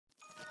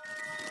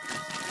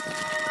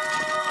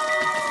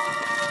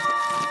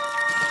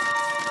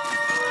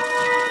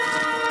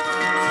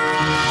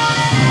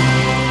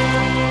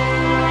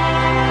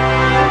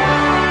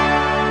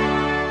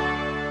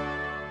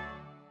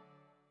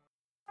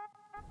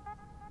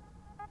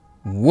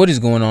What is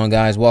going on,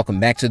 guys?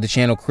 Welcome back to the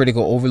channel.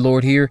 Critical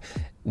Overlord here.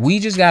 We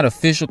just got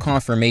official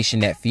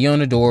confirmation that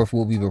Fiona Dourif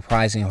will be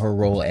reprising her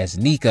role as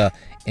Nica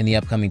in the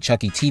upcoming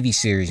Chucky TV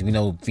series. We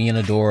know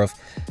Fiona Dourif,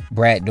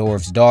 Brad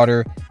Dourif's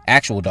daughter,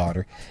 actual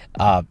daughter.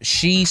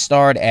 She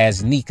starred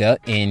as Nica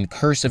in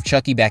Curse of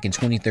Chucky back in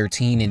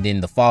 2013, and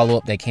then the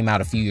follow-up that came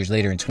out a few years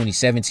later in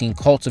 2017,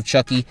 Cult of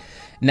Chucky.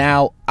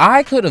 Now,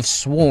 I could have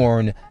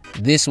sworn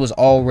this was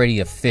already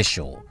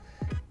official.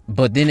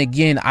 But then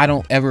again, I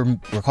don't ever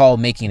recall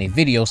making a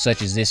video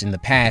such as this in the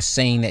past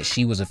saying that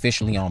she was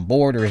officially on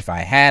board, or if I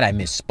had, I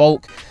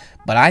misspoke.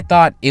 But I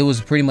thought it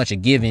was pretty much a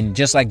given,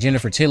 just like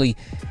Jennifer Tilly,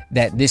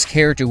 that this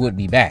character would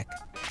be back.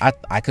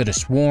 I could have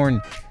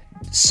sworn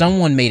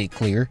someone made it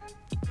clear,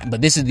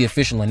 but this is the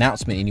official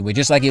announcement anyway,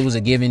 just like it was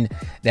a given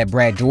that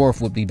Brad Dourif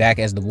would be back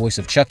as the voice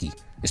of Chucky,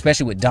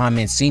 especially with Don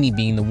Mancini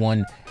being the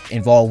one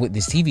involved with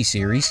this TV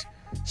series.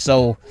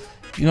 So,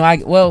 you know,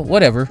 well,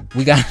 whatever.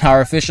 We got our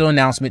official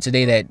announcement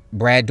today that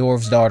Brad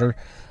Dourif's daughter,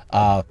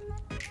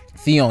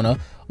 Fiona,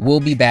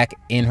 will be back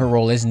in her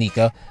role as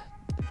Nica.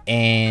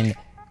 And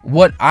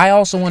what I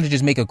also wanted to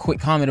just make a quick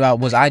comment about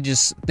was, I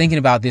just thinking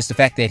about this, the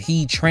fact that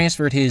he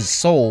transferred his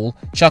soul,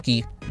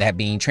 Chucky, that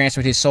being,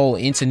 transferred his soul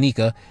into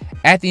Nica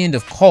at the end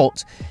of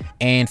Cult,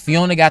 and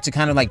Fiona got to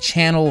kind of like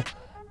channel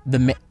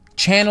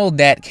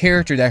that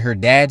character that her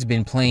dad's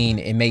been playing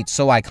and made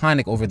so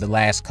iconic over the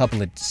last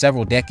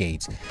several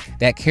decades.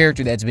 That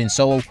character that's been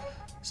so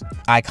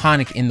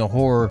iconic in the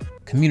horror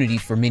community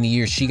for many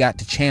years, she got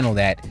to channel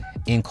that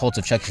in Cult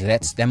of Chucky. So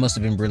that must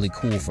have been really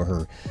cool for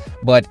her.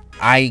 But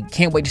I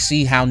can't wait to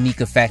see how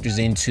Nica factors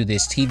into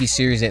this TV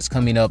series that's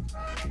coming up.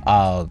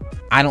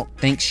 I don't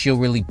think she'll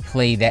really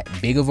play that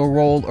big of a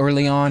role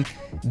early on.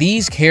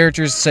 These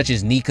characters such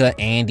as Nica,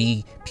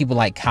 Andy, people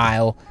like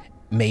Kyle,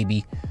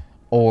 maybe,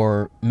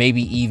 or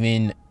maybe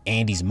even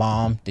Andy's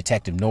mom,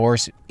 Detective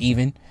Norris,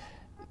 even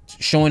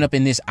showing up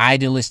in this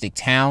idealistic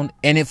town.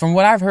 And from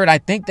what I've heard, I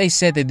think they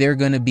said that they're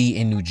going to be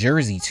in New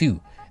Jersey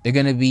too. They're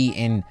going to be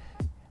in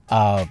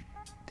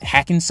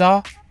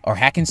Hackensaw, I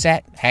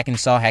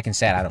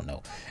don't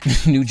know,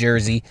 New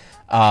Jersey.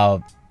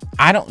 I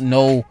don't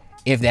know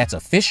if that's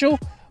official,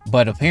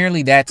 but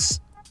apparently that's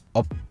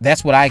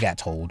what I got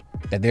told,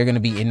 that they're going to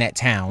be in that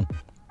town.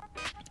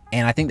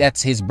 And I think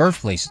that's his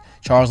birthplace,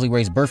 Charles Lee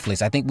Ray's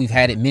birthplace. I think we've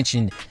had it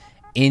mentioned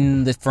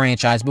in the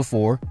franchise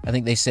before. I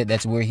think they said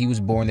that's where he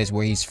was born, that's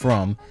where he's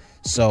from.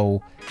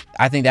 So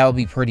I think that would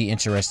be pretty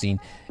interesting.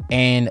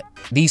 And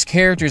these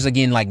characters,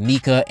 again, like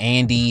Nica,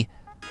 Andy,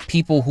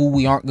 people who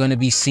we aren't going to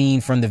be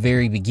seeing from the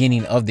very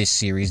beginning of this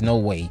series, no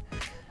way.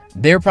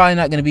 They're probably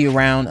not going to be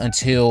around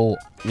until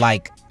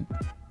like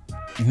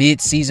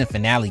mid-season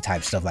finale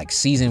type stuff, like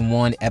season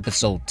 1,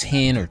 episode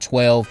 10 or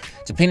 12,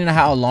 depending on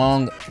how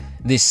long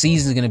this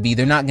season is going to be.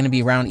 They're not going to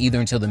be around either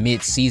until the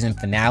mid-season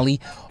finale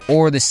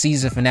or the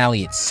season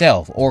finale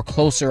itself, or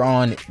closer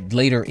on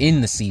later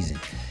in the season.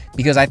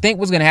 Because I think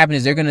what's going to happen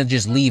is they're going to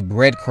just leave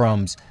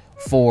breadcrumbs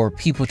for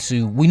people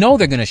to, we know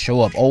they're going to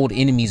show up. Old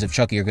enemies of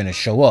Chucky are going to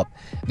show up.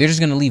 They're just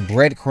going to leave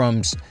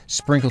breadcrumbs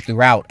sprinkled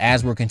throughout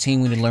as we're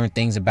continuing to learn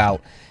things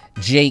about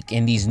Jake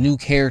and these new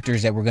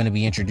characters that we're going to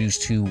be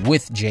introduced to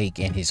with Jake,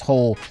 and his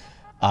whole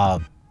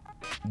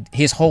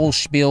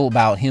spiel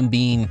about him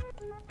being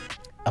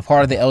a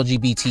part of the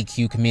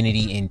LGBTQ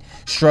community and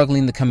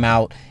struggling to come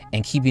out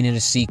and keeping it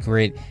a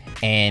secret,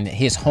 and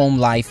his home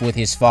life with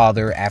his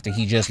father after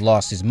he just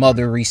lost his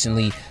mother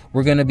recently.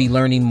 We're going to be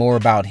learning more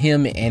about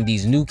him and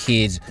these new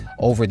kids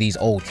over these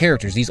old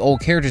characters. These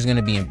old characters are going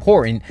to be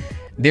important.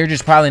 They're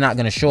just probably not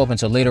going to show up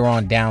until later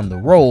on down the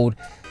road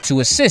to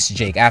assist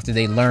Jake after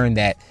they learn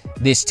that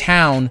this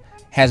town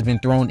has been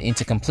thrown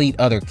into complete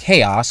utter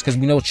chaos. Because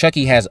we know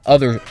Chucky has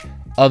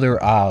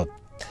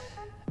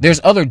there's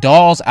other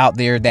dolls out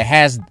there that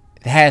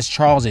has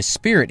Charles's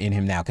spirit in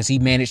him now, because he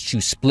managed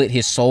to split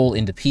his soul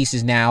into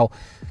pieces now,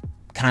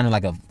 kind of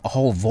like a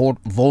whole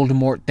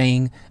Voldemort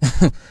thing.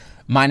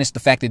 Minus the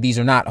fact that these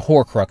are not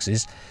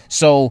Horcruxes.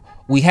 So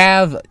we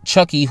have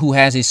Chucky, who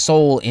has his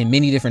soul in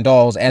many different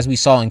dolls, as we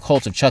saw in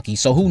Cult of Chucky.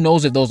 So who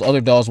knows if those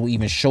other dolls will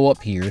even show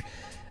up here.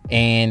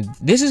 And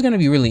this is going to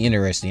be really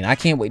interesting. I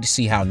can't wait to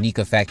see how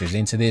Nica factors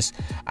into this.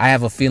 I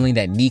have a feeling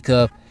that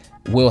Nica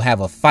will have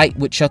a fight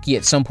with Chucky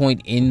at some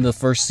point in the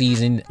first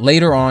season.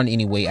 Later on,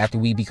 anyway, after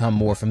we become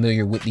more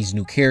familiar with these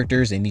new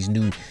characters and these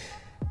new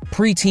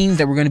preteens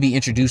that we're going to be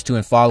introduced to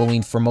and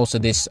following for most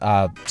of this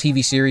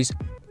TV series.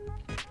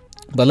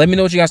 But let me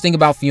know what you guys think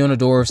about Fiona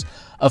Dourif's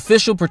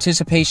official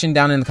participation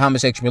down in the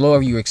comment section below.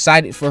 Are you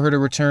excited for her to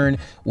return?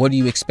 What do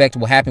you expect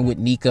will happen with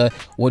Nica?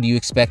 What do you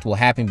expect will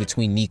happen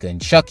between Nica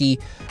and Chucky?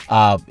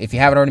 If you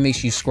haven't already, make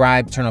sure you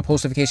subscribe, turn on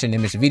post notifications,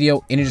 and miss a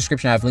video. In the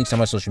description, I have links to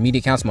my social media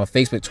accounts, my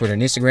Facebook, Twitter,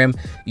 and Instagram.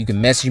 You can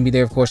message me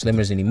there, of course. Let me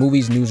know if there's any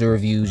movies, news, or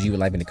reviews you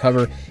would like me to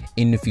cover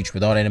in the future.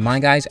 With all that in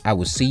mind, guys, I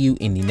will see you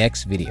in the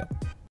next video.